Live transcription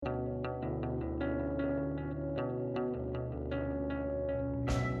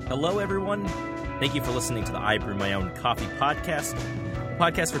Hello, everyone. Thank you for listening to the I Brew My Own Coffee podcast, a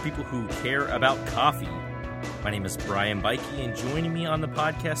podcast for people who care about coffee. My name is Brian Bikey, and joining me on the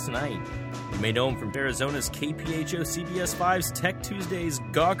podcast tonight, you may know him from Arizona's KPHO CBS 5's Tech Tuesdays,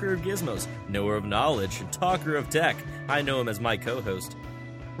 Gawker of Gizmos, knower of knowledge, and talker of tech. I know him as my co-host,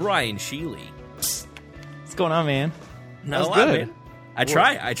 Brian Sheely. What's going on, man? Not a lot, good. man. I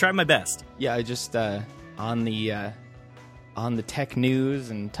try my best. Yeah, I just on the tech news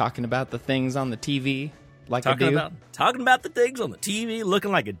and talking about the things on the TV, like I do. Talking about the things on the TV,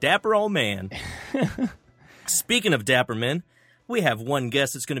 looking like a dapper old man. Speaking of dapper men, we have one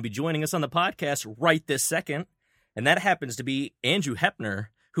guest that's going to be joining us on the podcast right this second, and that happens to be Andrew Heppner,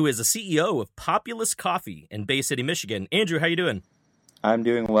 who is the CEO of Populous Coffee in Bay City, Michigan. Andrew, how you doing? I'm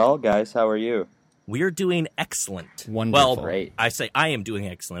doing well, guys. How are you? We're doing excellent. Wonderful. Well, Great. I say I am doing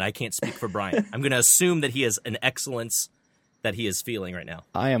excellent. I can't speak for Brian. I'm going to assume that he has an excellence that he is feeling right now.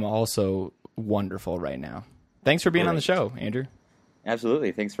 I am also wonderful right now. Thanks for being on the show, Andrew.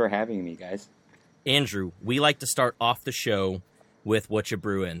 Absolutely. Thanks for having me, guys. Andrew, we like to start off the show with what you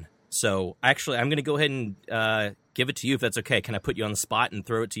brew in. So, actually, I'm going to go ahead and give it to you if that's okay. Can I put you on the spot and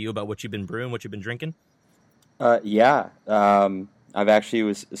throw it to you about what you've been brewing, what you've been drinking? Yeah. I've actually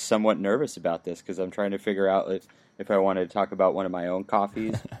was somewhat nervous about this because I'm trying to figure out if I wanted to talk about one of my own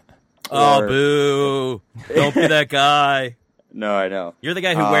coffees. Oh, boo. Don't be that guy. No, I know. You're the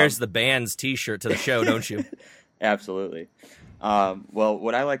guy who wears the band's T-shirt to the show, don't you? Absolutely. Well,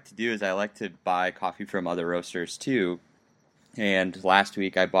 what I like to do is I like to buy coffee from other roasters, too. And last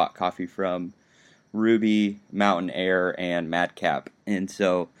week I bought coffee from Ruby, Mountain Air, and Madcap. And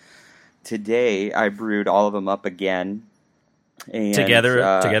so today I brewed all of them up again. And, together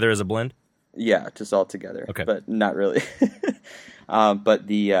as a blend? Yeah, just all together. Okay. But not really. But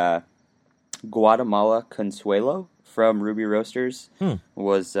the Guatemala Consuelo from Ruby Roasters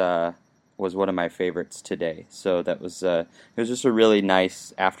was one of my favorites today. So that was it was just a really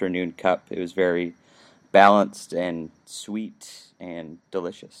nice afternoon cup. It was very balanced and sweet and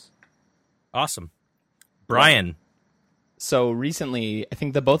delicious. Awesome. Brian. So recently, I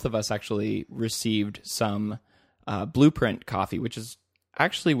think the both of us actually received some Blueprint coffee, which is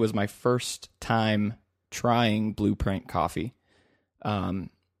actually was my first time trying Blueprint coffee.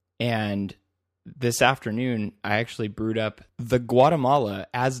 And this afternoon, I actually brewed up the Guatemala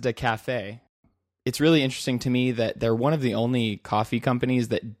Azda Cafe. It's really interesting to me that they're one of the only coffee companies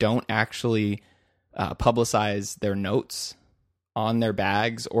that don't actually publicize their notes on their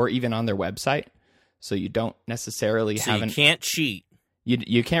bags or even on their website. So you don't necessarily have you can't cheat.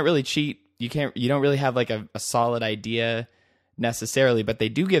 You can't really cheat. You don't really have like a solid idea necessarily, but they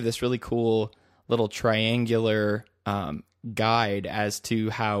do give this really cool little triangular guide as to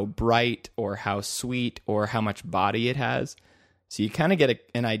how bright or how sweet or how much body it has. So you kind of get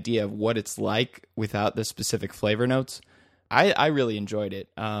an idea of what it's like without the specific flavor notes. I really enjoyed it.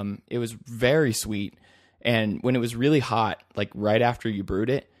 It was very sweet. And when it was really hot, like right after you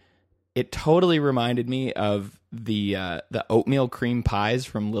brewed it, it totally reminded me of the oatmeal cream pies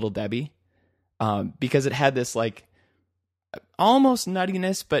from Little Debbie, because it had this like almost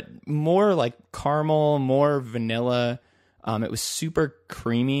nuttiness, but more like caramel, more vanilla. It was super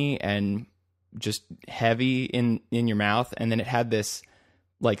creamy and just heavy in your mouth, and then it had this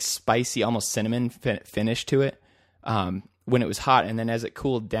like spicy, almost cinnamon finish to it when it was hot, and then as it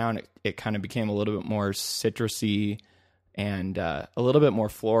cooled down, it kind of became a little bit more citrusy and a little bit more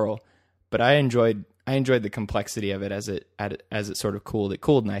floral. But I enjoyed the complexity of it as it sort of cooled. It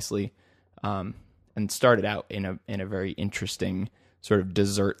cooled nicely, and started out in a very interesting sort of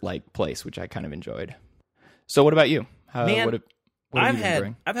dessert-like place, which I kind of enjoyed. So, what about you? Man, what have you been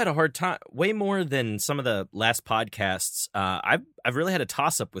doing? I've had a hard time, way more than some of the last podcasts. I've really had a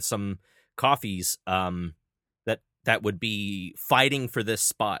toss up with some coffees that would be fighting for this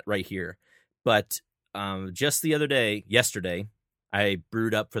spot right here. But just yesterday, I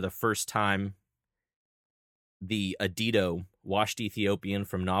brewed up for the first time the Adito Washed Ethiopian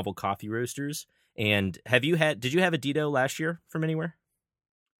from Novel Coffee Roasters. And did you have Adito last year from anywhere?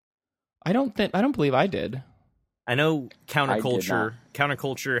 I don't believe I did. I know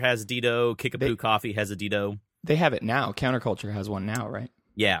Counterculture has Adito, Kickapoo Coffee has Adito. They have it now. Counterculture has one now, right?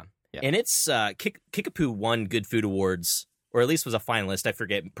 Yeah. And it's Kickapoo won Good Food Awards, or at least was a finalist. I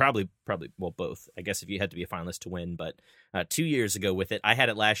forget. Probably, well, both. I guess if you had to be a finalist to win. But 2 years ago with it, I had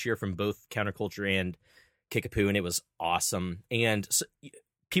it last year from both Counterculture and Kickapoo, and it was awesome. And so,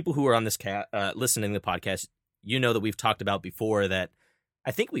 people who are on this listening to the podcast, you know that we've talked about before that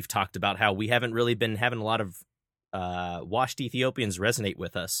I think we've talked about how we haven't really been having a lot of washed Ethiopians resonate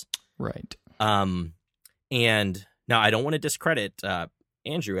with us. Right. And now I don't want to discredit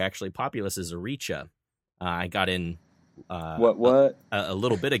Andrew, actually, Populus's Aricha. I got in What? a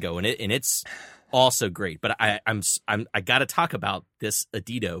little bit ago, and it's also great. But I got to talk about this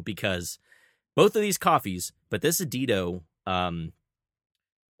Adito because both of these coffees, but this Adito,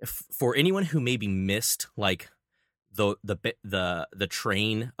 for anyone who maybe missed like the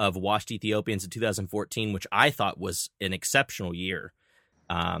train of washed Ethiopians in 2014, which I thought was an exceptional year.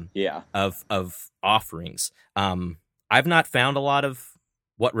 Of offerings. I've not found a lot of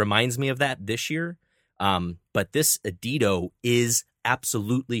what reminds me of that this year. But this Adito is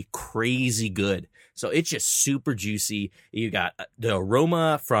absolutely crazy good. So it's just super juicy. You got the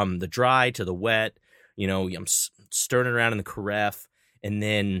aroma from the dry to the wet. You know, I'm stirring it around in the carafe, and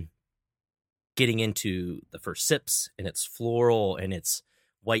then getting into the first sips, and it's floral, and it's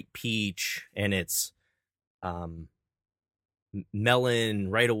white peach, and it's melon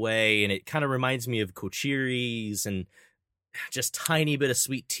right away, and it kind of reminds me of kochiris and just tiny bit of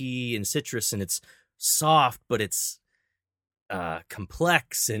sweet tea and citrus, and it's soft, but it's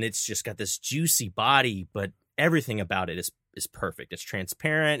complex, and it's just got this juicy body, but everything about it is perfect. It's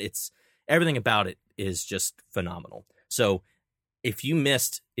transparent. It's everything about it is just phenomenal. So if you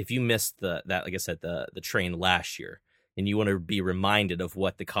missed that, like I said, the train last year, and you want to be reminded of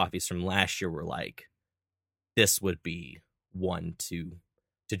what the coffees from last year were like, this would be one to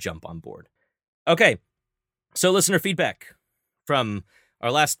jump on board. Okay, so listener feedback from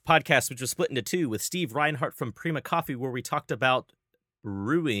our last podcast, which was split into two, with Steve Reinhart from Prima Coffee, where we talked about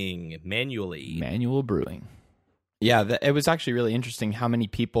brewing manually. Manual brewing. Yeah, it was actually really interesting how many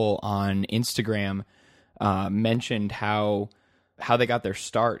people on Instagram mentioned how they got their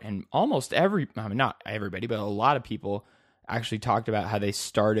start, and almost not everybody, but a lot of people actually talked about how they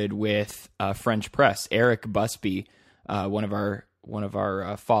started with French press. Eric Busby, one of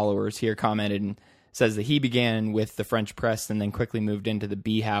our followers here, commented and says that he began with the French press and then quickly moved into the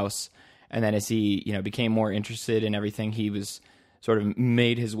bee house. And then as he, became more interested in everything, he was sort of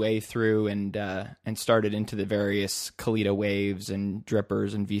made his way through and started into the various Kalita waves and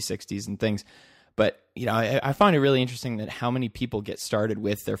drippers and V60s and things. But, I find it really interesting that how many people get started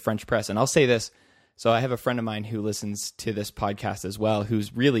with their French press. And I'll say this. So I have a friend of mine who listens to this podcast as well,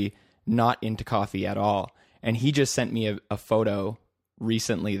 who's really not into coffee at all. And he just sent me a photo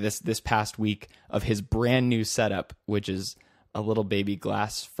recently, this past week, of his brand new setup, which is a little baby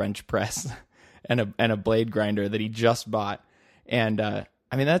glass French press and a blade grinder that he just bought. And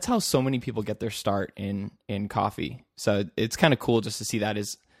that's how so many people get their start in coffee. So it's kind of cool just to see that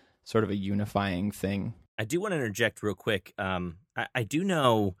as sort of a unifying thing. I do want to interject real quick. I do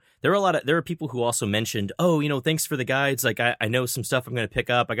know there are people who also mentioned, thanks for the guides. Like I know some stuff I'm going to pick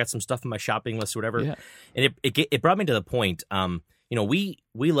up. I got some stuff on my shopping list or whatever. Yeah. And it brought me to the point.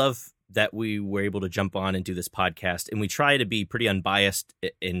 We love that we were able to jump on and do this podcast, and we try to be pretty unbiased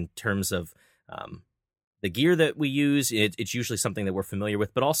in terms of the gear that we use. It's usually something that we're familiar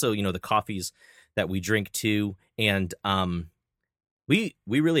with, but also, the coffees that we drink too. And we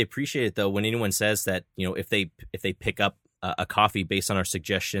really appreciate it though when anyone says that, if they pick up a coffee based on our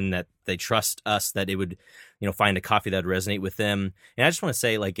suggestion, that they trust us, that it would, find a coffee that would resonate with them. And I just want to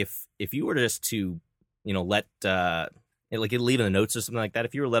say, like, if you were just to, let like leave in the notes or something like that,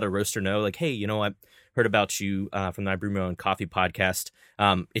 if you were to let a roaster know, like, hey, I heard about you from the I Brew My Own Coffee podcast.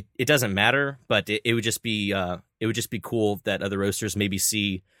 It doesn't matter, but it would just be cool that other roasters maybe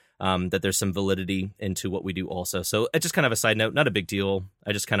see that there's some validity into what we do also. So it's just kind of a side note, not a big deal.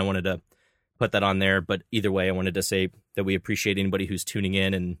 I just kind of wanted to put that on there. But either way, I wanted to say that we appreciate anybody who's tuning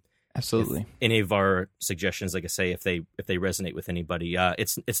in, and absolutely any of our suggestions, like I say, if they resonate with anybody,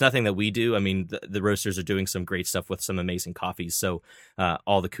 it's nothing that we do. I mean, the roasters are doing some great stuff with some amazing coffees. So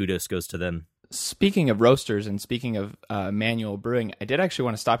all the kudos goes to them. Speaking of roasters and speaking of manual brewing, I did actually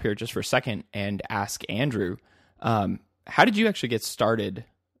want to stop here just for a second and ask Andrew, how did you actually get started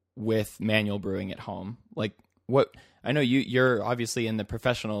with manual brewing at home? Like, what? I know you're obviously in the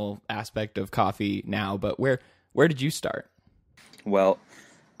professional aspect of coffee now, but where did you start? Well,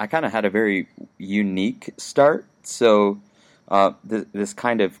 I kind of had a very unique start. So this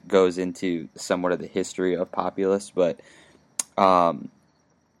kind of goes into somewhat of the history of Populus, but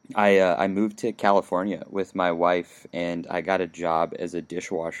I moved to California with my wife, and I got a job as a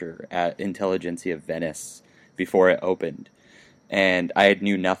dishwasher at Intelligentsia Venice before it opened. And I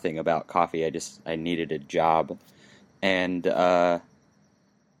knew nothing about coffee. I needed a job. And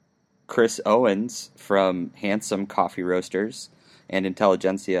Chris Owens from Handsome Coffee Roasters and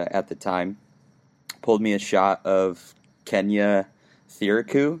Intelligentsia at the time pulled me a shot of Kenya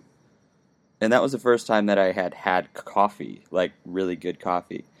Thiraku. And that was the first time that I had coffee, like really good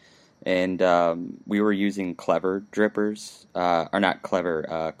coffee. and we were using Clever drippers, or not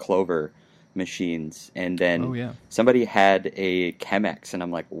Clever, Clover machines, and Oh then yeah. somebody had a Chemex, and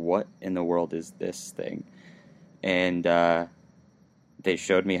I'm like, what in the world is this thing? And they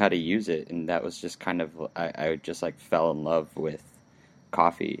showed me how to use it, and that was just kind of I just like fell in love with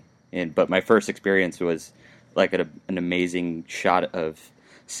coffee. And but my first experience was like an amazing shot of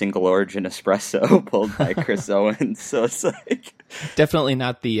single origin espresso pulled by Chris Owens. So it's like Definitely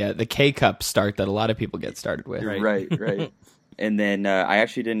not the K cup start that a lot of people get started with. right. And then I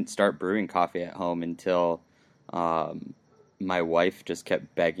actually didn't start brewing coffee at home until my wife just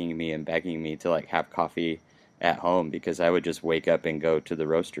kept begging me to like have coffee at home, because I would just wake up and go to the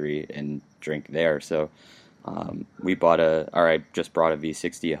roastery and drink there. So I just brought a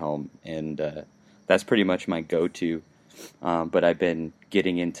V60 home, and that's pretty much my go-to. But I've been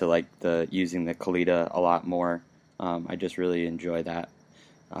getting into like using the Kalita a lot more. I just really enjoy that.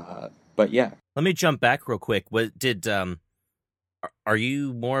 But yeah. Let me jump back real quick. Are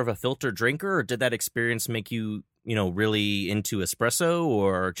you more of a filter drinker, or did that experience make you, really into espresso,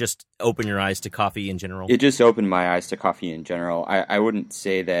 or just open your eyes to coffee in general? It just opened my eyes to coffee in general. I wouldn't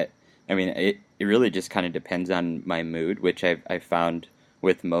say that. I mean, it really just kind of depends on my mood, which I've found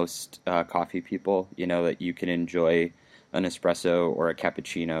with most coffee people, that you can enjoy an espresso or a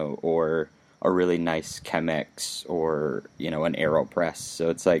cappuccino or a really nice Chemex or, an AeroPress. So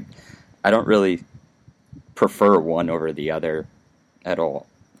it's like, I don't really prefer one over the other at all.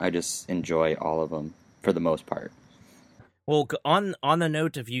 I just enjoy all of them for the most part. Well, on the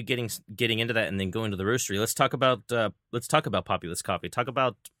note of you getting into that and then going to the roastery, let's talk about Populous Coffee. Talk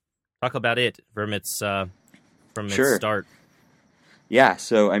about it from its Sure. start. Yeah,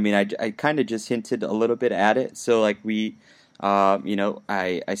 so I mean, I kind of just hinted a little bit at it. So like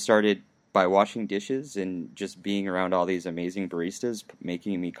I started by washing dishes and just being around all these amazing baristas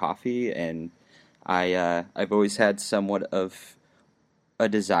making me coffee, and I've always had somewhat of a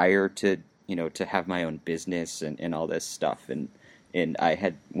desire to have my own business and all this stuff, and I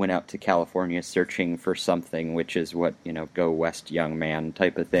had went out to California searching for something, which is what go west young man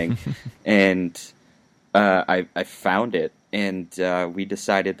type of thing, and I found it, and we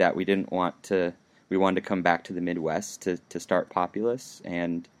decided that we wanted to come back to the Midwest to start Populous,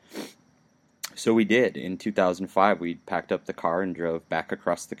 and so we did. In 2005, we packed up the car and drove back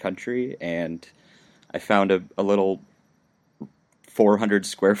across the country, and I found a little 400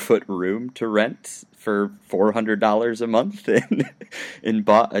 square foot room to rent for $400 a month, and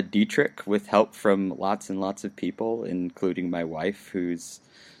bought a Dietrich with help from lots and lots of people, including my wife, who's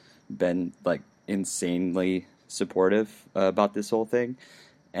been like insanely supportive about this whole thing.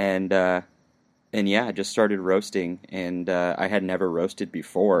 And yeah, I just started roasting, and I had never roasted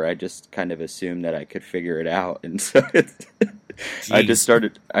before. I just kind of assumed that I could figure it out, and so I just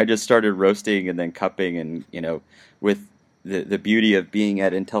started roasting and then cupping, and with the beauty of being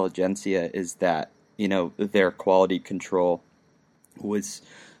at Intelligentsia is that their quality control was,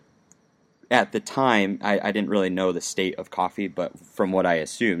 at the time, I didn't really know the state of coffee, but from what I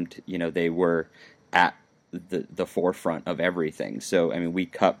assumed, they were at the forefront of everything. So I mean, we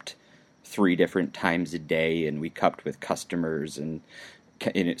cupped 3 different times a day, and we cupped with customers, and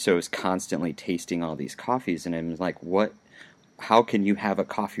so it was constantly tasting all these coffees, and I'm like, how can you have a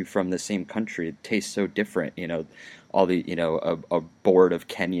coffee from the same country? It tastes so different, all the, a board of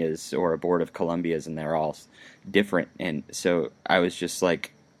Kenyas or a board of Colombias, and they're all different. And so I was just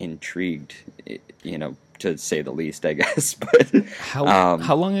like intrigued, to say the least, I guess. But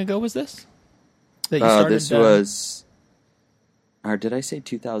how long ago was this that you started? This was, or did I say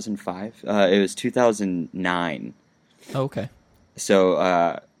 2005? It was 2009. Oh, okay.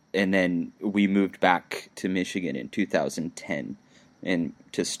 So, and then we moved back to Michigan in 2010 and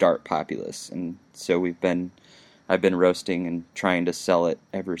to start Populous. And so I've been roasting and trying to sell it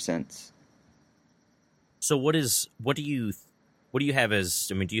ever since. So what do you have as,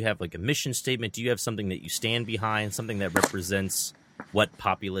 do you have like a mission statement? Do you have something that you stand behind, something that represents what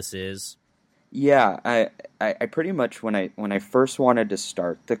Populous is? Yeah, I pretty much, when I first wanted to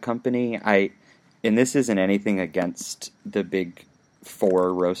start the company, and this isn't anything against the big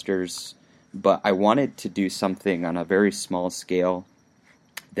 4 roasters, but I wanted to do something on a very small scale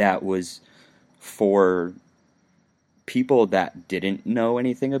that was for people that didn't know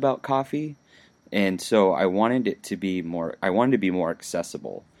anything about coffee. And so I wanted it to be more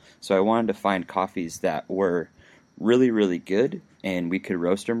accessible. So I wanted to find coffees that were really, really good, and we could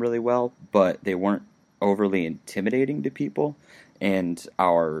roast them really well, but they weren't overly intimidating to people. And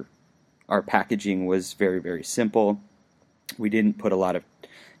our packaging was very, very simple. We didn't put a lot of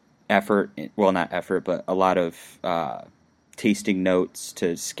effort, well, not effort, but a lot of tasting notes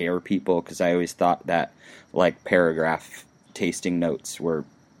to scare people, because I always thought that like paragraph tasting notes were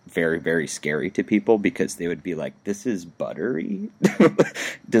very, very scary to people, because they would be like, this is buttery.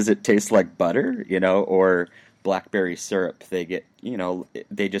 Does it taste like butter? Or blackberry syrup. They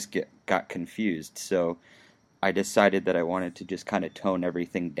just got confused. So I decided that I wanted to just kind of tone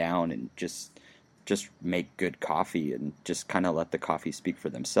everything down and just make good coffee and just kind of let the coffee speak for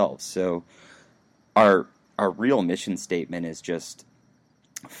themselves. So our real mission statement is just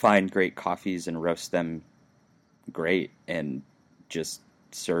find great coffees and roast them great and just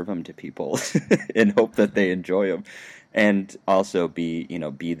serve them to people and hope that they enjoy them, and also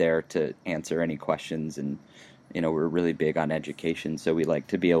be there to answer any questions. And we're really big on education, so we like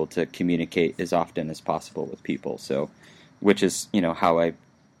to be able to communicate as often as possible with people. So, which is how I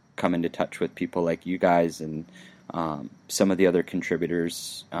come into touch with people like you guys and some of the other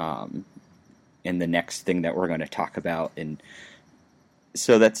contributors in the next thing that we're going to talk about. And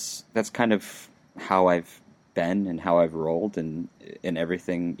so that's kind of how I've been and how I've rolled, and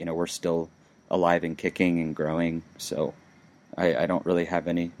everything. We're still alive and kicking and growing, so I don't really have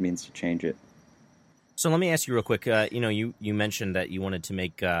any means to change it. So let me ask you real quick. You mentioned that you wanted to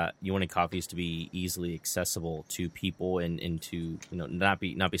make you wanted coffees to be easily accessible to people and to not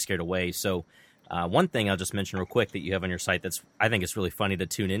be scared away. So one thing I'll just mention real quick that you have on your site that's I think it's really funny to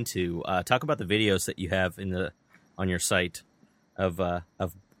tune into. Talk about the videos that you have on your site of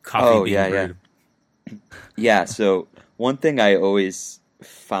coffee being brewed. Yeah. So one thing I always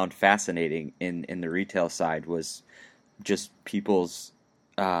found fascinating in the retail side was just people's.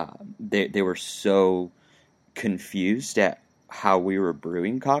 They were so confused at how we were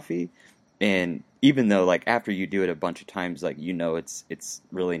brewing coffee, and even though like after you do it a bunch of times, like it's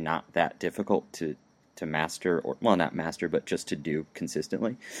really not that difficult to master, or well, not master, but just to do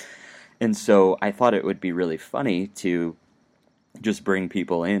consistently. And so I thought it would be really funny to just bring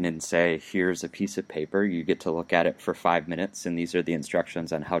people in and say, here's a piece of paper, you get to look at it for 5 minutes, and these are the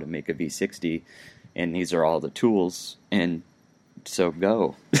instructions on how to make a V60, and these are all the tools, and so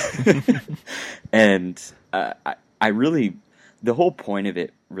go. And I really, the whole point of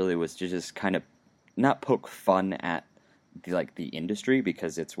it really was to just kind of not poke fun at the industry,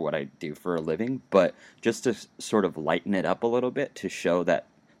 because it's what I do for a living, but just to sort of lighten it up a little bit, to show that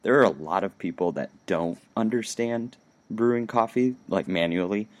there are a lot of people that don't understand brewing coffee like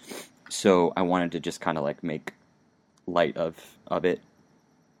manually. So I wanted to just kind of like make light of it.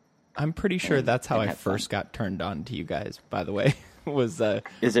 I'm pretty sure that's how I first got turned on to you guys, by the way. Was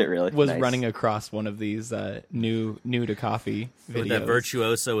is it really? Was nice. Running across one of these new to coffee videos. With that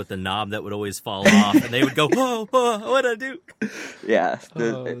virtuoso with the knob that would always fall off, and they would go, "Whoa, what did I do?" Yeah.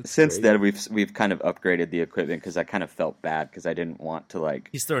 Since then, we've kind of upgraded the equipment, because I kind of felt bad, because I didn't want to like.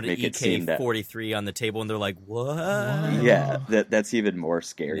 He's throwing an EK43 on the table, and they're like, "What?" Yeah, that's even more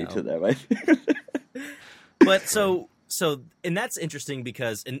scary to them. I think. But so, and that's interesting,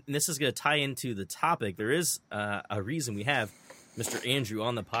 because, and this is going to tie into the topic. There is a reason we have Mr. Andrew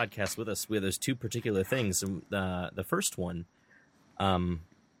on the podcast with us. There's two particular things. The first one,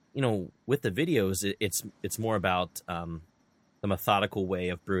 with the videos, it's more about the methodical way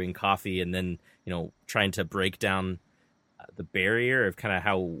of brewing coffee, and then trying to break down the barrier of kind of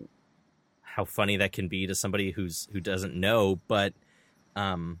how funny that can be to somebody who doesn't know. But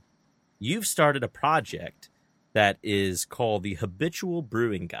you've started a project that is called the Habitual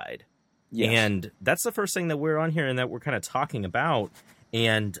Brewing Guide. Yes. And that's the first thing that we're on here and that we're kind of talking about.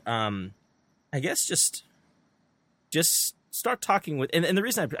 And I guess just start talking with, and the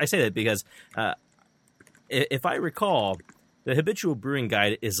reason I say that, because if I recall, the Habitual Brewing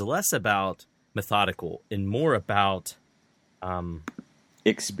Guide is less about methodical and more about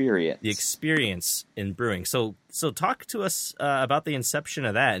experience. The experience in brewing. So talk to us about the inception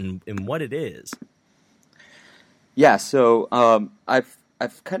of that and what it is. Yeah, so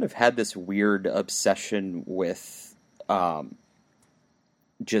I've kind of had this weird obsession with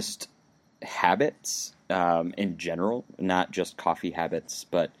just habits in general, not just coffee habits,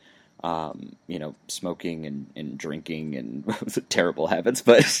 but smoking and drinking and terrible habits,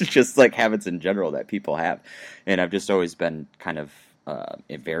 but it's just like habits in general that people have. And I've just always been kind of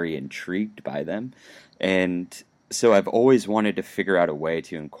very intrigued by them. And so I've always wanted to figure out a way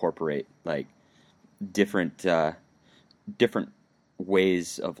to incorporate like different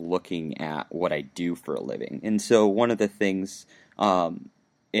ways of looking at what I do for a living. And so one of the things, and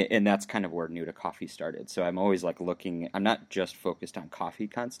that's kind of where New to Coffee started. So I'm always like I'm not just focused on coffee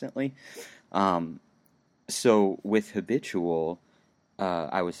constantly. So with Habitual,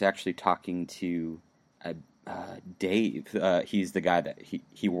 I was actually talking to, Dave. He's the guy that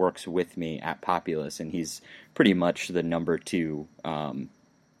he works with me at Populous, and he's pretty much the number two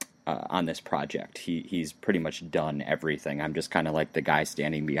on this project. He's pretty much done everything. I'm just kind of like the guy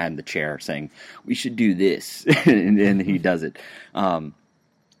standing behind the chair saying, we should do this, and he does it.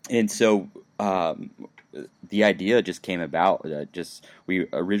 And so the idea just came about. We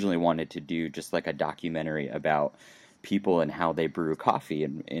originally wanted to do just like a documentary about people and how they brew coffee,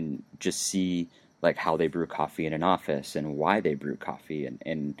 and just see like how they brew coffee in an office and why they brew coffee,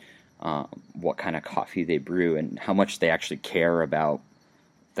 and what kind of coffee they brew, and how much they actually care about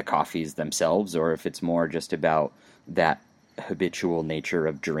the coffees themselves, or if it's more just about that habitual nature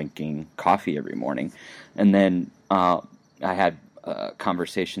of drinking coffee every morning. And then I had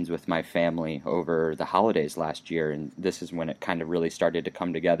conversations with my family over the holidays last year, and this is when it kind of really started to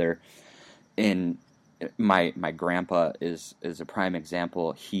come together. And my grandpa is a prime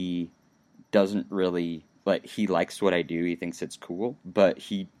example. He doesn't really, like, he likes what I do. He thinks it's cool, but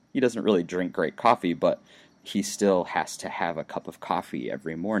he doesn't really drink great coffee, but he still has to have a cup of coffee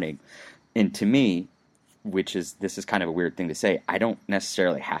every morning. And to me, this is kind of a weird thing to say, I don't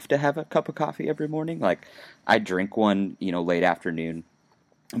necessarily have to have a cup of coffee every morning. Like, I drink one, late afternoon,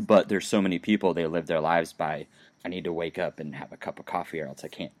 but there's so many people, they live their lives by, I need to wake up and have a cup of coffee or else I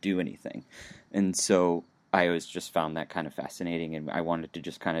can't do anything. And so I always just found that kind of fascinating, and I wanted to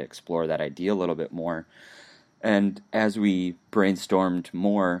just kind of explore that idea a little bit more. And as we brainstormed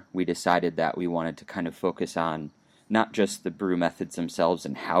more, we decided that we wanted to kind of focus on not just the brew methods themselves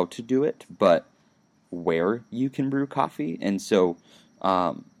and how to do it, but where you can brew coffee. And so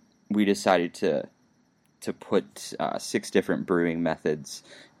we decided to put 6 different brewing methods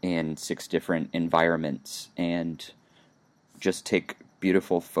in 6 different environments, and just take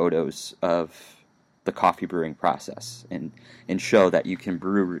beautiful photos of the coffee brewing process, and show that you can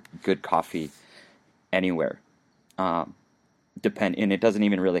brew good coffee anywhere. And it doesn't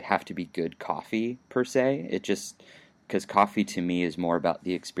even really have to be good coffee per se. It just, because coffee to me is more about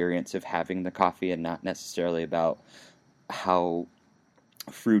the experience of having the coffee, and not necessarily about how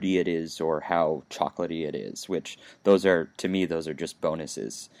fruity it is or how chocolatey it is, which those are just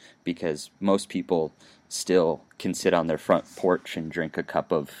bonuses, because most people still can sit on their front porch and drink a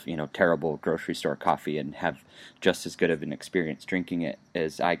cup of, terrible grocery store coffee and have just as good of an experience drinking it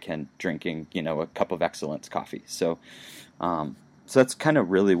as I can drinking, a cup of Excellence coffee. So that's kind of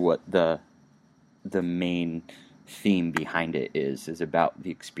really what the main theme behind it is about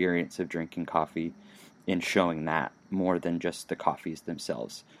the experience of drinking coffee, and showing that more than just the coffees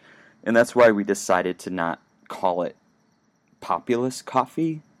themselves. And that's why we decided to not call it Populous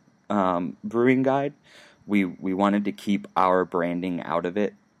Coffee Brewing Guide. We wanted to keep our branding out of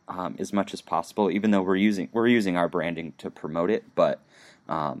it as much as possible, even though we're using our branding to promote it, but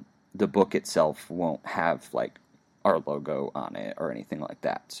the book itself won't have like our logo on it or anything like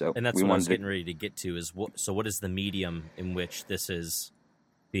that. So, and that's what I was getting ready to get to, is what is the medium in which this is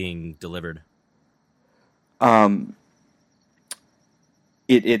being delivered?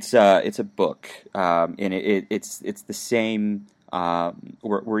 It's a book, and it's the same.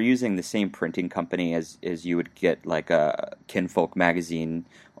 We're using the same printing company as you would get like a Kinfolk magazine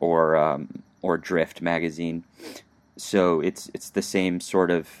or Drift magazine. So it's the same sort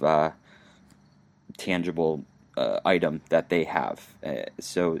of tangible item that they have.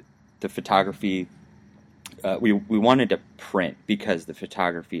 So the photography, we wanted to print because the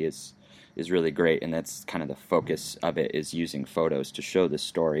photography is really great, and that's kind of the focus of it, is using photos to show this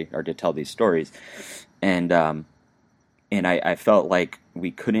story or to tell these stories. And I felt like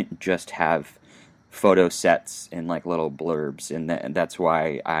we couldn't just have photo sets and like little blurbs, and that's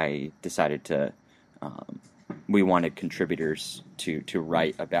why I decided to we wanted contributors to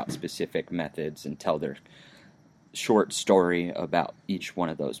write about specific methods and tell their short story about each one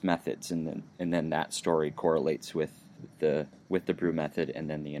of those methods, and then that story correlates with the brew method and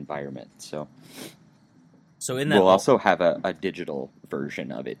then the environment. So in that, we'll also have a digital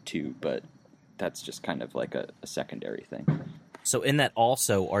version of it too, but that's just kind of like a secondary thing. So in that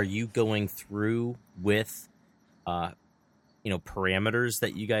also, are you going through with parameters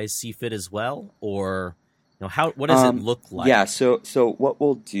that you guys see fit as well, or what does it look like? Yeah, so what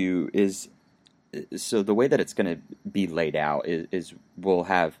we'll do is, so the way that it's going to be laid out is we'll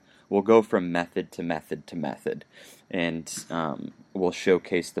go from method to method to method, and we'll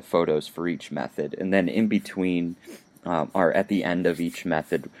showcase the photos for each method, and then in between, or at the end of each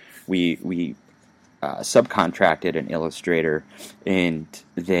method, we subcontracted an illustrator, and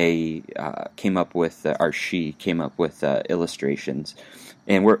they came up with illustrations,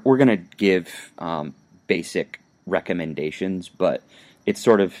 and we're going to give basic recommendations, but it's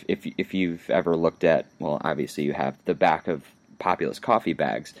sort of, if you've ever looked at, well, obviously you have the back of Populous coffee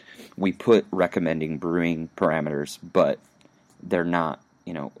bags, we put recommending brewing parameters, but they're not,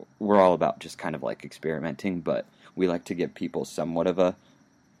 we're all about just kind of like experimenting, but we like to give people somewhat of a,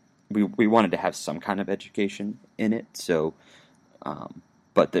 we wanted to have some kind of education in it, so,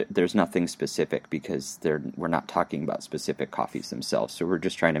 but there's nothing specific because we're not talking about specific coffees themselves, so we're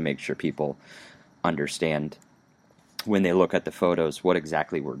just trying to make sure people understand when they look at the photos what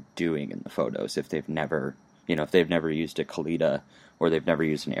exactly we're doing in the photos. If they've never used a Kalita or they've never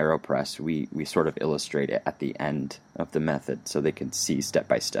used an AeroPress, we sort of illustrate it at the end of the method so they can see step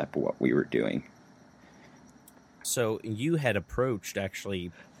by step what we were doing. So you had approached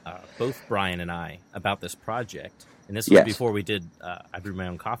actually both Brian and I about this project, and this was Yes. before we did I Brew My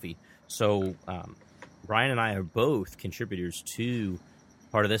Own Coffee. So Brian and I are both contributors to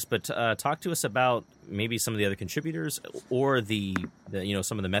part of this, but talk to us about maybe some of the other contributors or the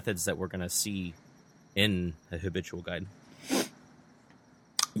some of the methods that we're going to see in a habitual guide.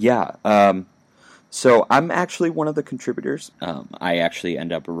 Yeah. So I'm actually one of the contributors. I actually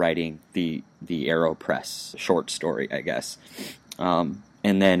end up writing the AeroPress short story, I guess. And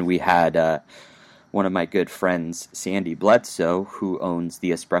then we had one of my good friends, Sandy Bledsoe, who owns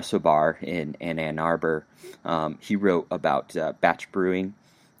the Espresso Bar in Ann Arbor. He wrote about batch brewing,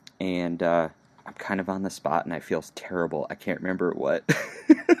 and I'm kind of on the spot, and I feel terrible. I can't remember what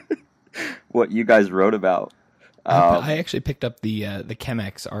what you guys wrote about. I actually picked up the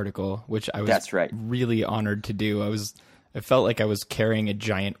Chemex article, which I was That's right. really honored to do. I felt like I was carrying a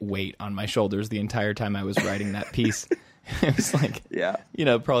giant weight on my shoulders the entire time I was writing that piece. It was like, Yeah.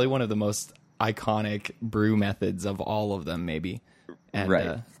 Probably one of the most iconic brew methods of all of them, maybe. And,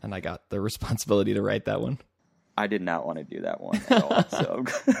 Right. And I got the responsibility to write that one. I did not want to do that one at all. So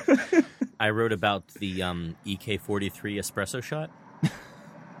I wrote about the EK43 espresso shot.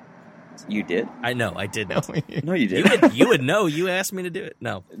 You did? I know, I did know. No, you did. You would know. You asked me to do it.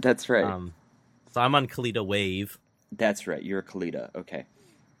 No. That's right. So I'm on Kalita Wave. That's right. You're a Kalita. Okay.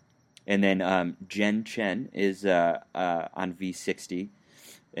 And then Jen Chen is on V60.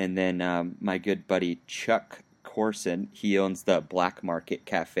 And then my good buddy Chuck Corson, he owns the Black Market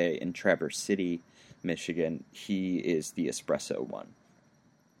Cafe in Traverse City, Michigan. He is the espresso one.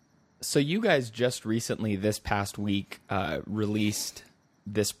 So you guys just recently, this past week, released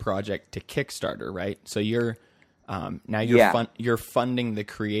this project to Kickstarter, right? So you're now you're funding the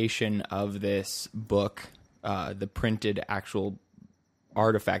creation of this book, the printed actual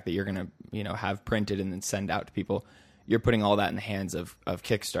artifact that you're gonna have printed and then send out to people. You're putting all that in the hands of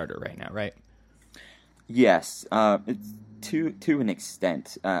Kickstarter right now, right? Yes, to an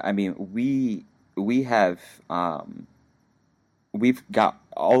extent. I mean, we have we've got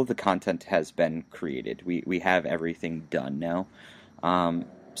all of the content has been created. We have everything done now.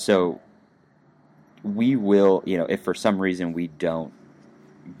 So we will, if for some reason we don't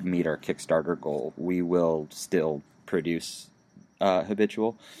meet our Kickstarter goal, we will still produce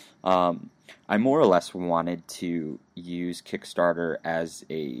Habitual. I more or less wanted to use Kickstarter as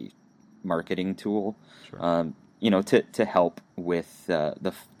a marketing tool, Sure. To help with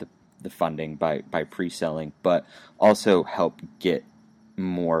the funding by pre-selling, but also help get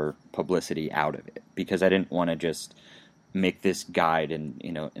more publicity out of it, because I didn't want to just make this guide and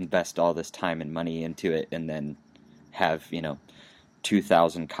invest all this time and money into it and then have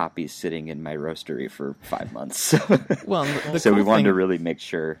 2,000 copies sitting in my roastery for 5 months. Well, so we wanted to really make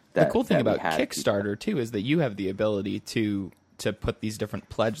sure that the cool thing that we about had Kickstarter too is that you have the ability to put these different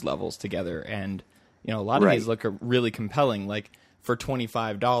pledge levels together, and a lot of Right. these look really compelling. Like for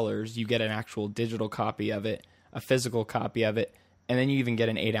 $25, you get an actual digital copy of it, a physical copy of it, and then you even get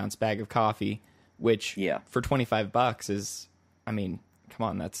an 8-ounce bag of coffee, which for $25 is, I mean, come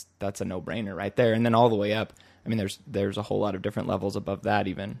on, that's a no-brainer right there. And then all the way up, I mean, there's a whole lot of different levels above that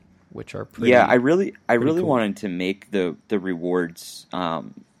even, which are pretty. Yeah, I really cool. wanted to make the rewards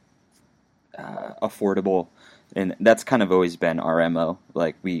affordable, and that's kind of always been our MO.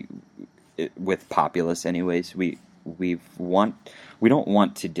 Like with Populous, anyways, we don't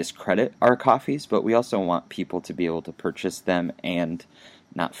want to discredit our coffees, but we also want people to be able to purchase them and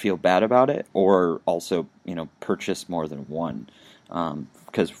not feel bad about it, or also purchase more than one.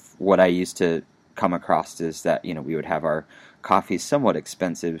 Because what I used to come across is that we would have our coffees somewhat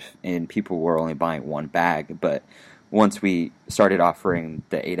expensive and people were only buying one bag, but once we started offering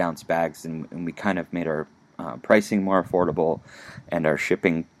the 8-ounce bags and we kind of made our pricing more affordable and our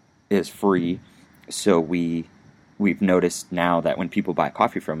shipping is free, so we've noticed now that when people buy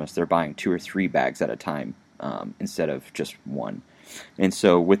coffee from us, they're buying 2 or 3 bags at a time instead of just one. And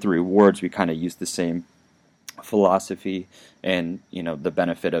so with the rewards, we kind of use the same philosophy. And, you know, the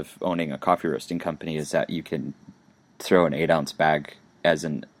benefit of owning a coffee roasting company is that you can throw an 8-ounce bag as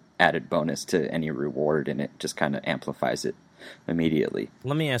an added bonus to any reward, and it just kind of amplifies it immediately.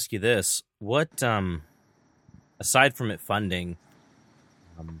 Let me ask you this. What, aside from it funding,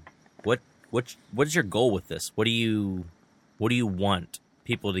 what is your goal with this? What do you want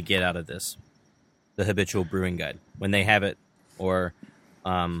people to get out of this? The Habitual Brewing Guide, when they have it, or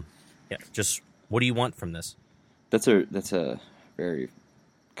just what do you want from this? That's a very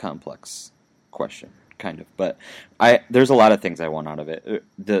complex question, kind of. But there's a lot of things I want out of it.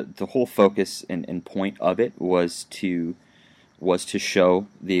 The whole focus and point of it was to show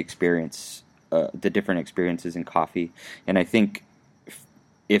the experience, the different experiences in coffee. And I think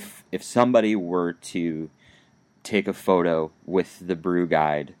if somebody were to take a photo with the brew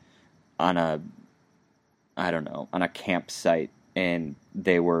guide on a campsite, and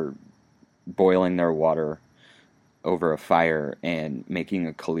they were boiling their water over a fire and making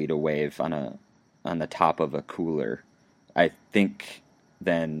a Kalita wave on the top of a cooler, I think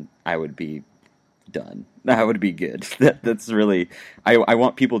then I would be done. That would be good. That's really, I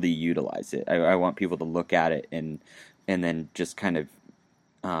want people to utilize it. I want people to look at it and then just kind of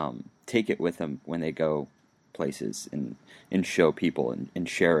take it with them when they go places and show people and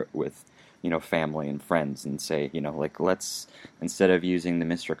share it with, you know, family and friends, and say, you know, like, let's, instead of using the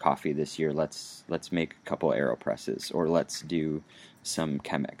Mr. Coffee this year, let's make a couple AeroPresses, or let's do some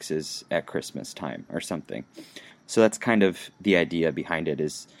Chemexes at Christmas time or something. So that's kind of the idea behind it,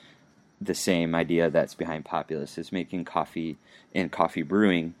 is the same idea that's behind Populous, is making coffee and coffee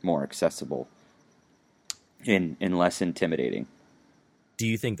brewing more accessible and less intimidating. Do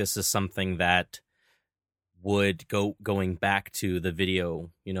you think this is something that would going back to the video,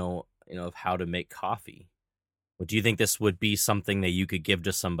 you know, of how to make coffee? Or do you think this would be something that you could give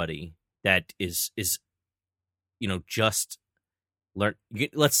to somebody that is, you know, just learn?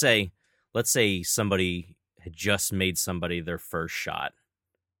 Let's say somebody had just made somebody their first shot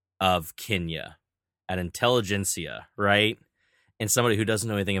of Kenya at Intelligentsia, right? And somebody who doesn't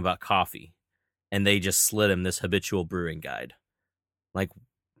know anything about coffee, and they just slid him this Habitual Brewing Guide. Like,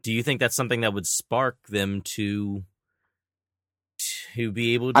 do you think that's something that would spark them to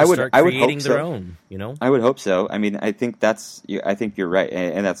be able to start creating their own, you know? I would hope so. I mean, I think you're right,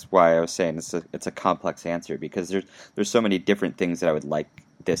 and that's why I was saying it's a complex answer, because there's so many different things that I would like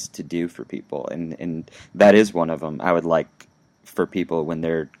this to do for people, and that is one of them. I would like for people, when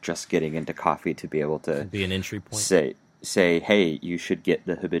they're just getting into coffee, to be able to be an entry point. Say, hey, you should get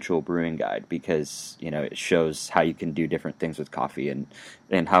the Habitual Brewing Guide, because, you know, it shows how you can do different things with coffee, and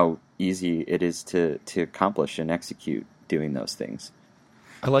how easy it is to accomplish and execute doing those things.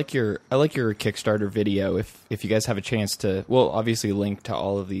 I like your Kickstarter video. If you guys have a chance to, we'll obviously link to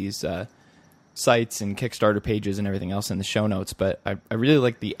all of these sites and Kickstarter pages and everything else in the show notes. But I really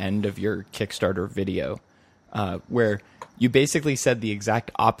like the end of your Kickstarter video, where you basically said the exact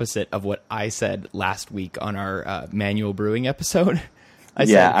opposite of what I said last week on our manual brewing episode.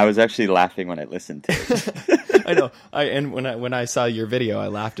 I was actually laughing when I listened to it. I know. When I saw your video, I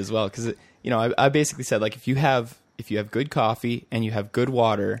laughed as well, because, you know, I basically said, like, if you have good coffee and you have good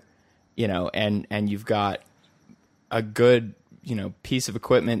water, you know, and you've got a good, you know, piece of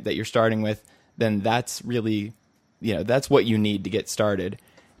equipment that you're starting with, then that's really, you know, that's what you need to get started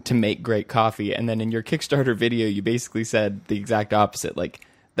to make great coffee. And then in your Kickstarter video, you basically said the exact opposite. Like,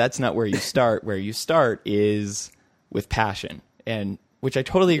 that's not where you start. Where you start is with passion, and which I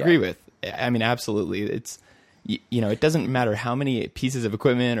totally agree with. I mean, absolutely. It's, you know, it doesn't matter how many pieces of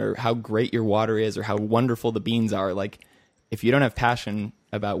equipment or how great your water is or how wonderful the beans are. Like, if you don't have passion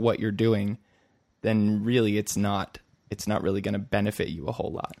about what you're doing, then really it's not really going to benefit you a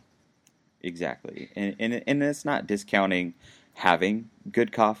whole lot. Exactly. And it's not discounting having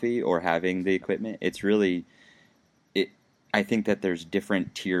good coffee or having the equipment. It's really, I think that there's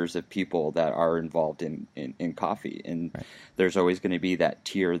different tiers of people that are involved in coffee, and right. There's always going to be that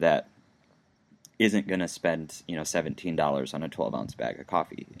tier that isn't going to spend, you know, $17 on a 12-ounce bag of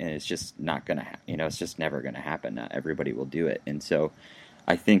coffee, and it's just not going to, it's just never going to happen. Not everybody will do it, and so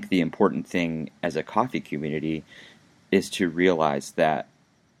I think the important thing as a coffee community is to realize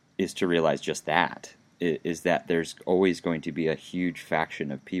just that there's always going to be a huge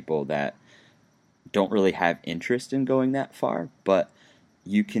faction of people that don't really have interest in going that far, but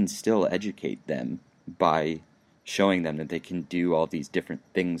you can still educate them by showing them that they can do all these different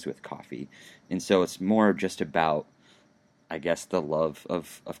things with coffee. And so it's more just about, I guess, the love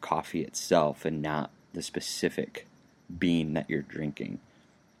of coffee itself, and not the specific bean that you're drinking.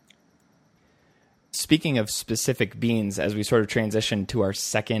 Speaking of specific beans, as we sort of transition to our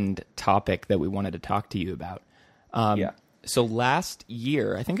second topic that we wanted to talk to you about, Yeah. So last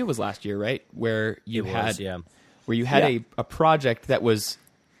year, I think it was last year, right? Where you had Yeah. a project that was,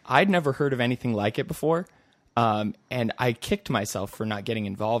 I'd never heard of anything like it before. And I kicked myself for not getting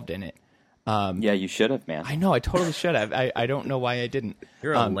involved in it. Yeah, you should have, man. I know, I totally should have. I don't know why I didn't.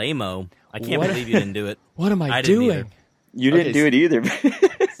 You're a lame-o. I can't what- believe you didn't do it. What am I didn't doing? either. You didn't Okay, do it either.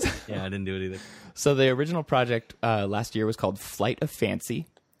 Yeah, I didn't do it either. So the original project last year was called Flight of Fancy.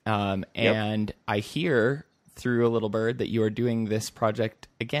 And I hear through a little bird that you are doing this project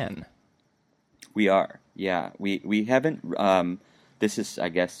again. We are. Yeah. We haven't this is, I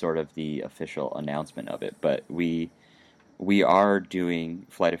guess, sort of the official announcement of it, but we are doing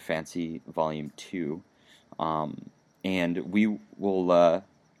Flight of Fancy Volume 2. And we will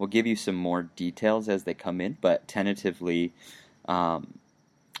we'll give you some more details as they come in, but tentatively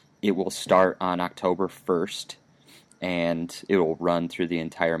it will start on October 1st, and it will run through the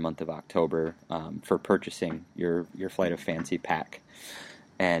entire month of October for purchasing your Flight of Fancy pack.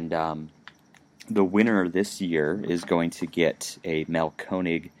 And the winner this year is going to get a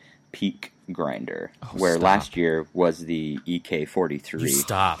Melkonig Peak grinder, where stop. last year was the EK43. You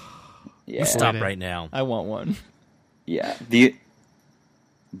stop. Yeah. You stop right now. I want one. Yeah.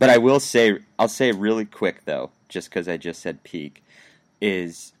 But I'll say really quick though, just because I just said peak,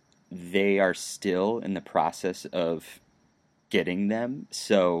 is they are still in the process of getting them,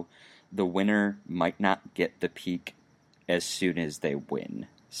 so the winner might not get the peak as soon as they win.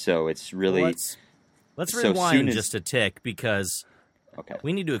 So it's really Let's so rewind soon as- just a tick, because okay.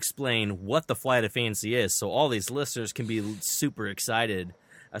 we need to explain what the Flight of Fancy is, so all these listeners can be super excited.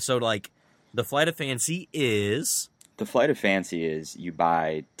 So, like, the Flight of Fancy is... The Flight of Fancy is you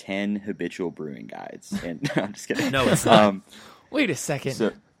buy 10 habitual brewing guides, and no, I'm just kidding. No, it's not. Wait a second.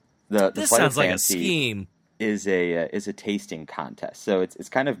 So the This Flight sounds of like a Fancy scheme. is a tasting contest. So it's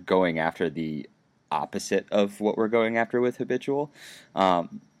kind of going after the opposite of what we're going after with habitual.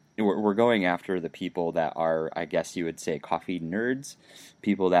 We're going after the people that are, I guess you would say, coffee nerds,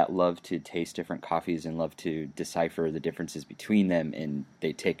 people that love to taste different coffees and love to decipher the differences between them, and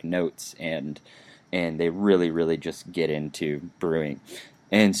they take notes and they really just get into brewing.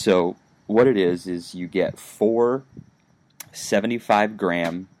 And so what it is you get 4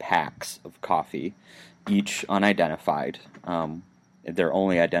 75-gram packs of coffee, each unidentified. Their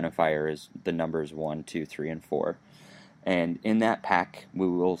only identifier is the numbers 1, 2, 3, and 4. And in that pack, we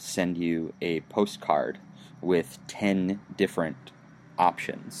will send you a postcard with 10 different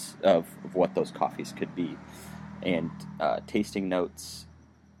options of what those coffees could be, and tasting notes,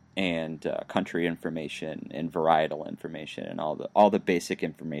 and country information, and varietal information, and all the basic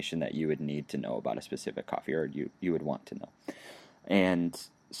information that you would need to know about a specific coffee, or you would want to know. And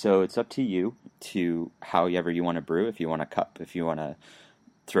so it's up to you to however you want to brew. If you want a cup, if you want to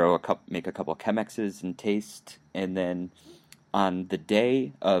make a couple Chemexes and taste, and then on the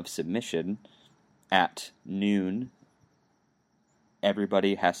day of submission at noon,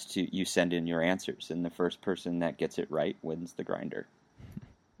 everybody you send in your answers, and the first person that gets it right wins the grinder.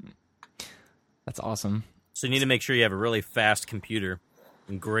 That's awesome. So you need to make sure you have a really fast computer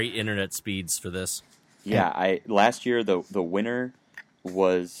and great internet speeds for this. Yeah, last year the winner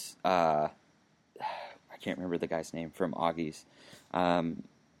was I can't remember the guy's name from Augie's,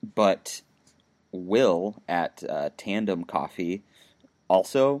 but Will at Tandem Coffee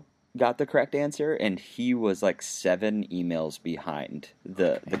also got the correct answer, and he was like 7 emails behind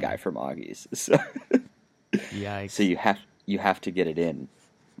the guy from Augie's. So, Yikes. so you have to get it in,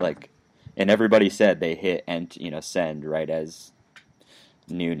 like, and everybody said they hit and send right as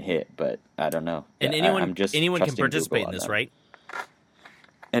noon hit, but I don't know. And I'm just anyone can trusting participate Google in this, on that. right?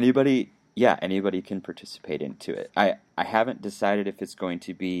 Anybody can participate into it. I haven't decided if it's going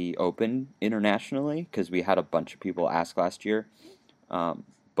to be open internationally, because we had a bunch of people ask last year,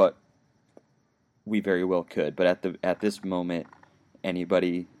 but we very well could. But at this moment,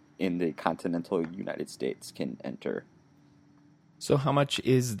 anybody in the continental United States can enter. So how much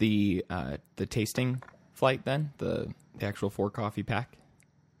is the tasting flight then? The actual 4 coffee pack?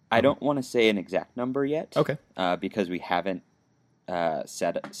 I don't want to say an exact number yet. Okay. Because we haven't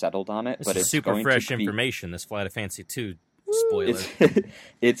settled on it. This but is it's super going fresh to be, information, this Flight of Fancy 2 spoiler.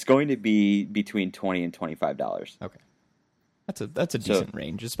 It's going to be between $20 and $25. Okay. That's a decent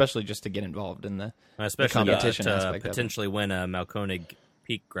range, especially just to get involved in the Especially competition to aspect of it. potentially win a Malkonig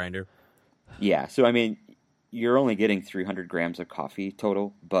Peak grinder. Yeah, so I mean, you're only getting 300 grams of coffee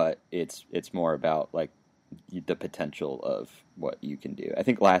total, but it's more about like the potential of what you can do. I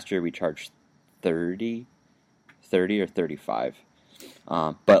think last year we charged 30 or 35,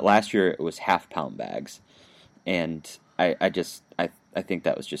 but last year it was half-pound bags, and I think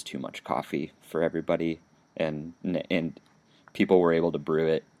that was just too much coffee for everybody. and people were able to brew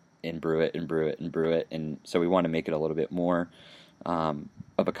it and brew it and brew it and brew it, and so we want to make it a little bit more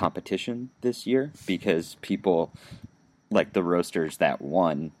of a competition this year, because people like the roasters that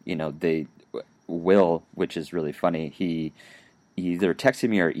won, they Will, which is really funny, he either texted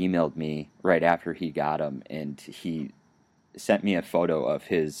me or emailed me right after he got them, and he sent me a photo of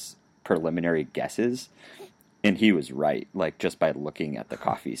his preliminary guesses, and he was right, like just by looking at the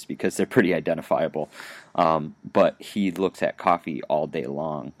coffees, because they're pretty identifiable. But he looks at coffee all day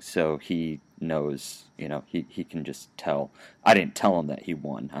long, so he knows, he can just tell. I didn't tell him that he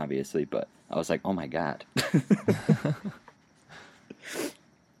won, obviously, but I was like, oh my God.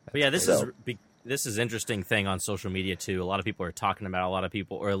 But yeah, this is interesting thing on social media too. A lot of people are talking about it. A lot of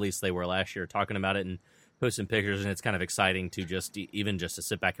people, or at least they were last year, talking about it and posting pictures, and it's kind of exciting to just to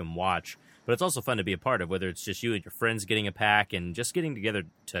sit back and watch. But it's also fun to be a part of, whether it's just you and your friends getting a pack and just getting together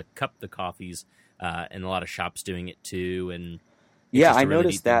to cup the coffees, and a lot of shops doing it too. And yeah, I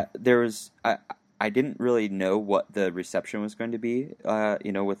noticed that there was. I didn't really know what the reception was going to be,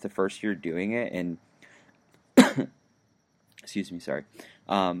 with the first year doing it, and excuse me, sorry.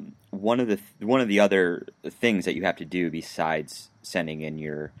 One of the other things that you have to do besides sending in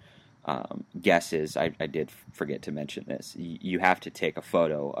your guesses, I did forget to mention this. You have to take a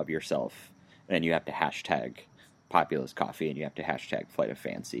photo of yourself, and you have to hashtag Populous Coffee, and you have to hashtag Flight of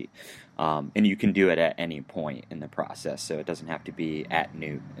Fancy. And you can do it at any point in the process, so it doesn't have to be at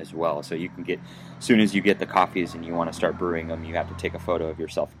noon as well. So you can as soon as you get the coffees and you want to start brewing them, you have to take a photo of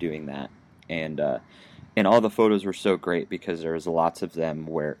yourself doing that. And all the photos were so great, because there was lots of them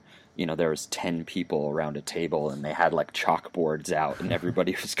where, there was 10 people around a table, and they had like chalkboards out, and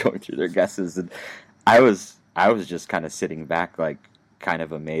everybody was going through their guesses. And I was just kind of sitting back, like kind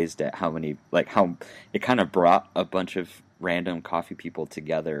of amazed at how it kind of brought a bunch of random coffee people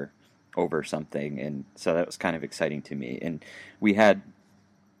together over something. And so that was kind of exciting to me. And we had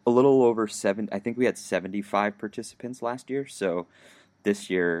a little over I think we had 75 participants last year. So this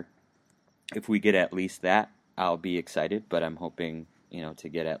year, if we get at least that, I'll be excited, but I'm hoping, to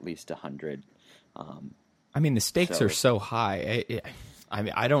get at least 100. I mean, the stakes are so high.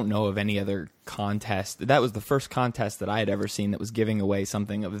 I don't know of any other contest. That was the first contest that I had ever seen that was giving away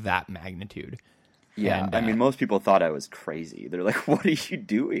something of that magnitude. Yeah, and, I mean, most people thought I was crazy. They're like, "What are you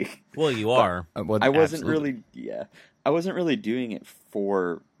doing?" Well, you are. Well, I wasn't really. Yeah, I wasn't really doing it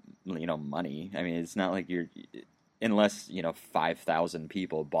for money. I mean, it's not like unless 5,000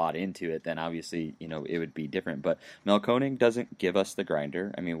 people bought into it, then obviously it would be different. But Melkoning doesn't give us the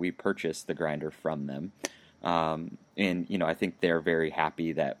grinder. I mean, we purchased the grinder from them, and I think they're very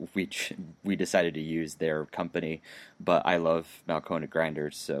happy that we decided to use their company. But I love Melkoning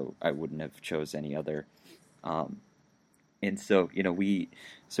grinders, so I wouldn't have chose any other. And so we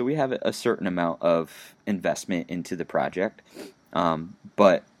have a certain amount of investment into the project,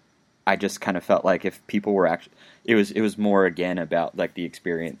 but I just kind of felt like if people were actually, it was more again about like the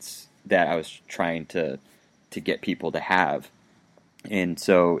experience that I was trying to get people to have. And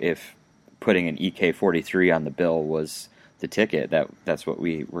so if putting an EK43 on the bill was the ticket, that's what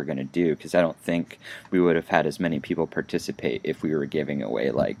we were going to do, because I don't think we would have had as many people participate if we were giving away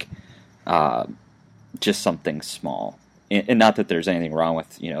like just something small. And not that there's anything wrong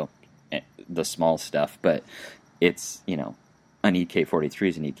with the small stuff, but it's an EK43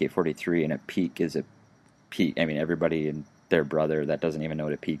 is an EK43, and a peak is a peak. I mean, everybody and their brother that doesn't even know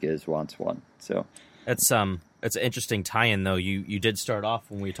what a peak is wants one. So it's an interesting tie-in, though. You did start off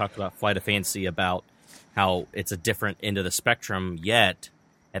when we talked about Flight of Fancy about how it's a different end of the spectrum, yet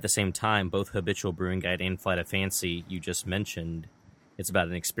at the same time, both Habitual Brewing Guide and Flight of Fancy, you just mentioned, it's about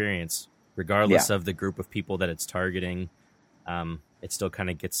an experience. Regardless of the group of people that it's targeting, it still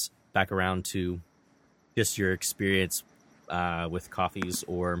kind of gets back around to just your experience with coffees,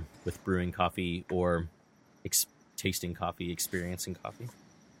 or with brewing coffee, or tasting coffee, experiencing coffee.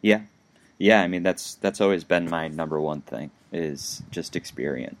 Yeah. I mean, that's always been my number one thing, is just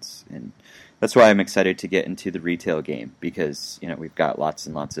experience, and that's why I'm excited to get into the retail game, because we've got lots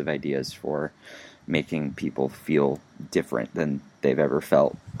and lots of ideas for making people feel different than they've ever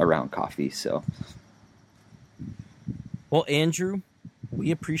felt around coffee. So, well, Andrew,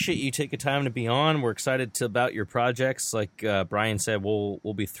 we appreciate you taking time to be on. We're excited about your projects. Like Brian said, we'll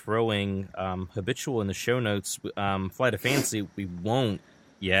be throwing Habitual in the show notes. Flight of Fancy, we won't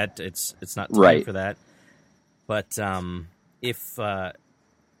yet. It's not time for that. But if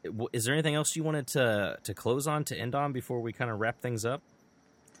is there anything else you wanted to close on, to end on, before we kind of wrap things up?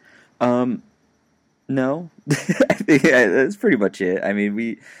 No, I think that's pretty much it. I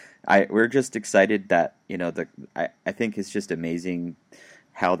mean, we're just excited that I think it's just amazing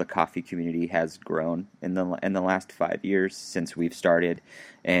how the coffee community has grown in the last 5 years since we've started,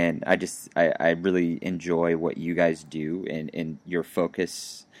 and I really enjoy what you guys do and your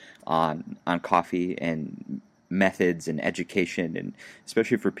focus on coffee and methods and education, and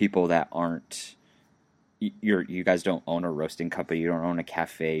especially for people that aren't. You guys don't own a roasting company. You don't own a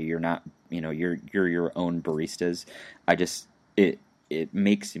cafe. You're not, you're your own baristas. It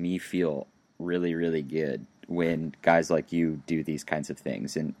makes me feel really, really good when guys like you do these kinds of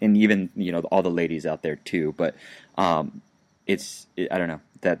things, and even, all the ladies out there too. But I don't know,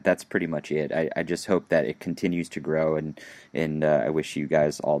 that's pretty much it. I just hope that it continues to grow, and I wish you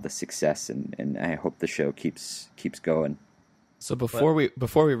guys all the success, and I hope the show keeps going. So before we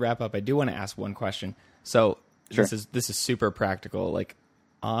wrap up, I do want to ask one question. So Sure. This is super practical. Like,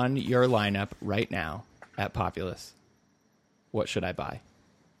 on your lineup right now at Populous, what should I buy?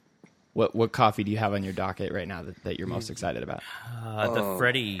 What coffee do you have on your docket right now that you're most excited about? The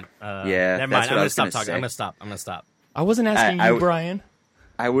Freddie. Yeah, never mind. that's what I'm I was gonna stop gonna talking. say. I'm gonna stop. I wasn't asking you, Brian.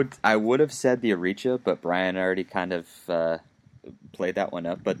 I would have said the Aricha, but Brian already kind of played that one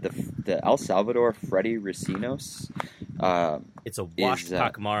up. But the El Salvador Freddie Ricinos, It's a washed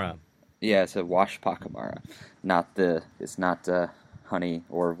Pacamara. Yeah, it's a washed Pacamara. It's not honey,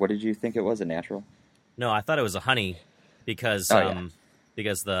 or what did you think it was? A natural? No, I thought it was a honey because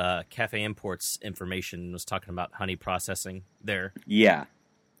because the Cafe Imports information was talking about honey processing there. Yeah,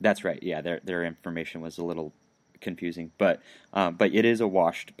 that's right. Yeah, their information was a little confusing, but it is a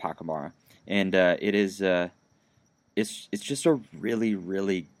washed Pacamara, and it is it's just a really,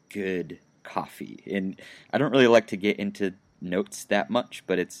 really good coffee. And I don't really like to get into notes that much,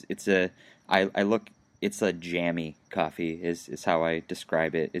 but it's a jammy coffee is how I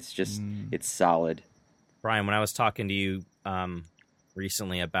describe it. It's just it's solid. Brian, when I was talking to you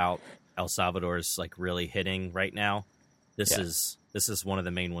recently about El Salvador's like really hitting right now, this is one of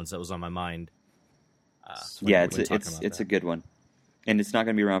the main ones that was on my mind. It's a good one, and it's not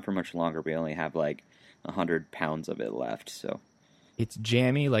going to be around for much longer. We only have like 100 pounds of it left, so. It's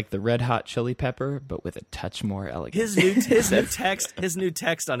jammy like the Red Hot Chili Pepper, but with a touch more elegant. His new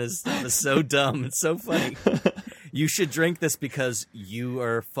text on his stuff is so dumb. It's so funny. You should drink this because you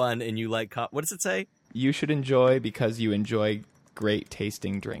are fun and you like coffee. What does it say? You should enjoy because you enjoy great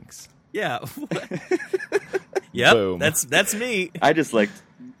tasting drinks. Yeah. Yep. Boom. That's me. I just like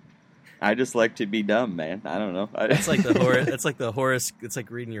to be dumb, man. I don't know. It's like It's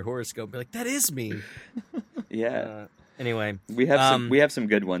like reading your horoscope. Be like, that is me. Yeah. Anyway, we have some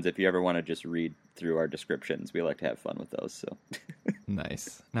good ones. If you ever want to just read through our descriptions, we like to have fun with those. So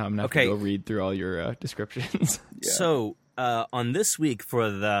nice. Now I'm not going to go read through all your descriptions. Yeah. So on this week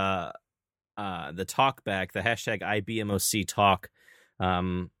for the talkback, the hashtag IBMOC talk.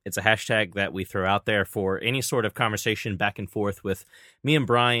 It's a hashtag that we throw out there for any sort of conversation back and forth with me and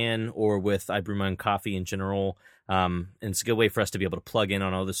Brian, or with I Brew My Own Coffee in general. And it's a good way for us to be able to plug in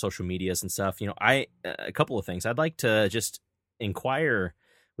on all the social medias and stuff. A couple of things I'd like to just inquire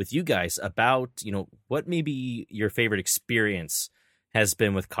with you guys about, what maybe your favorite experience has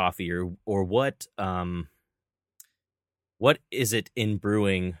been with coffee, or what is it in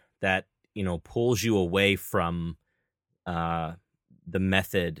brewing that, pulls you away from, the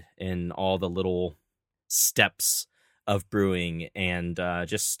method and all the little steps of brewing, and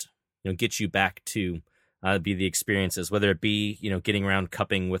just get you back to be the experiences, whether it be getting around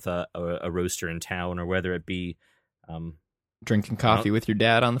cupping with a roaster in town, or whether it be drinking coffee with your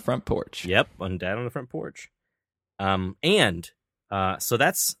dad on the front porch. Yep, on dad on the front porch. So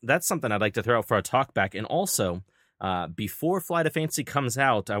that's something I'd like to throw out for our talk back. And also, before Fly to Fancy comes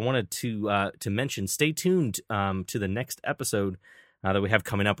out, I wanted to mention, stay tuned to the next episode that we have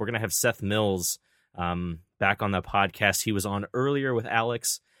coming up. We're going to have Seth Mills back on the podcast. He was on earlier with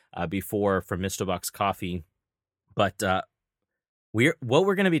Alex before from Mr. Box Coffee. But what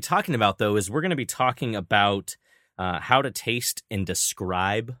we're going to be talking about, though, is we're going to be talking about how to taste and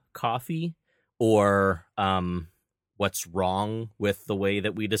describe coffee, or what's wrong with the way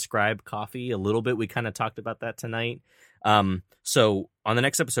that we describe coffee. A little bit, we kind of talked about that tonight. So on the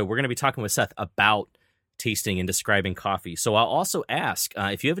next episode, we're going to be talking with Seth about tasting and describing coffee. So I'll also ask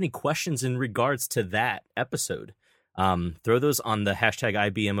if you have any questions in regards to that episode, throw those on the hashtag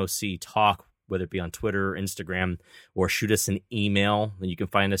IBMOC talk, whether it be on Twitter or Instagram, or shoot us an email. And you can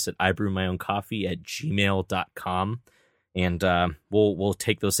find us at ibrewmyowncoffee@gmail.com. And we'll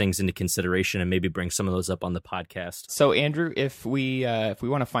take those things into consideration and maybe bring some of those up on the podcast. So, Andrew, if we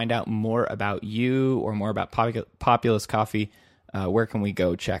want to find out more about you or more about Populous Coffee, where can we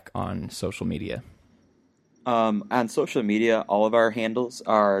go check on social media? On social media, all of our handles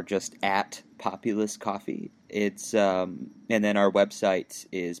are just at Populous Coffee. It's and then our website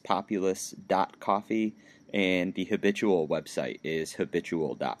is populous.coffee, and the Habitual website is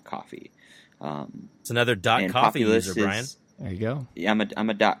habitual.coffee. It's another .coffee user, Brian. There you go. Yeah, I'm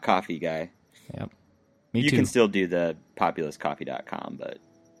a .coffee guy. Yep. Me you too. can still do the populouscoffee.com, but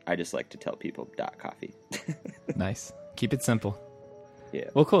I just like to tell people .coffee. Nice. Keep it simple. Yeah.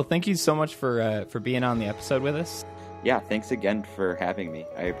 Well, cool. Thank you so much for being on the episode with us. Yeah, thanks again for having me.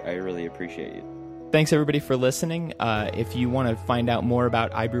 I really appreciate it. Thanks, everybody, for listening. If you want to find out more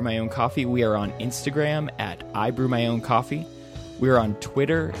about I Brew My Own Coffee, we are on Instagram at I Brew My Own Coffee. We are on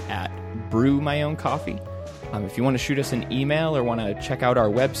Twitter at Brew My Own Coffee. If you want to shoot us an email or want to check out our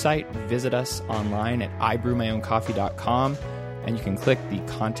website, visit us online at ibrewmyowncoffee.com. And you can click the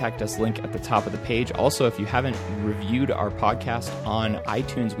Contact Us link at the top of the page. Also, if you haven't reviewed our podcast on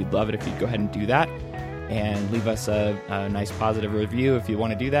iTunes, we'd love it if you'd go ahead and do that. And leave us a nice positive review if you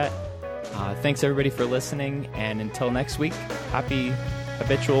want to do that. Thanks, everybody, for listening. And until next week, happy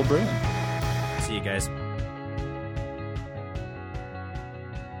habitual brewing. See you guys.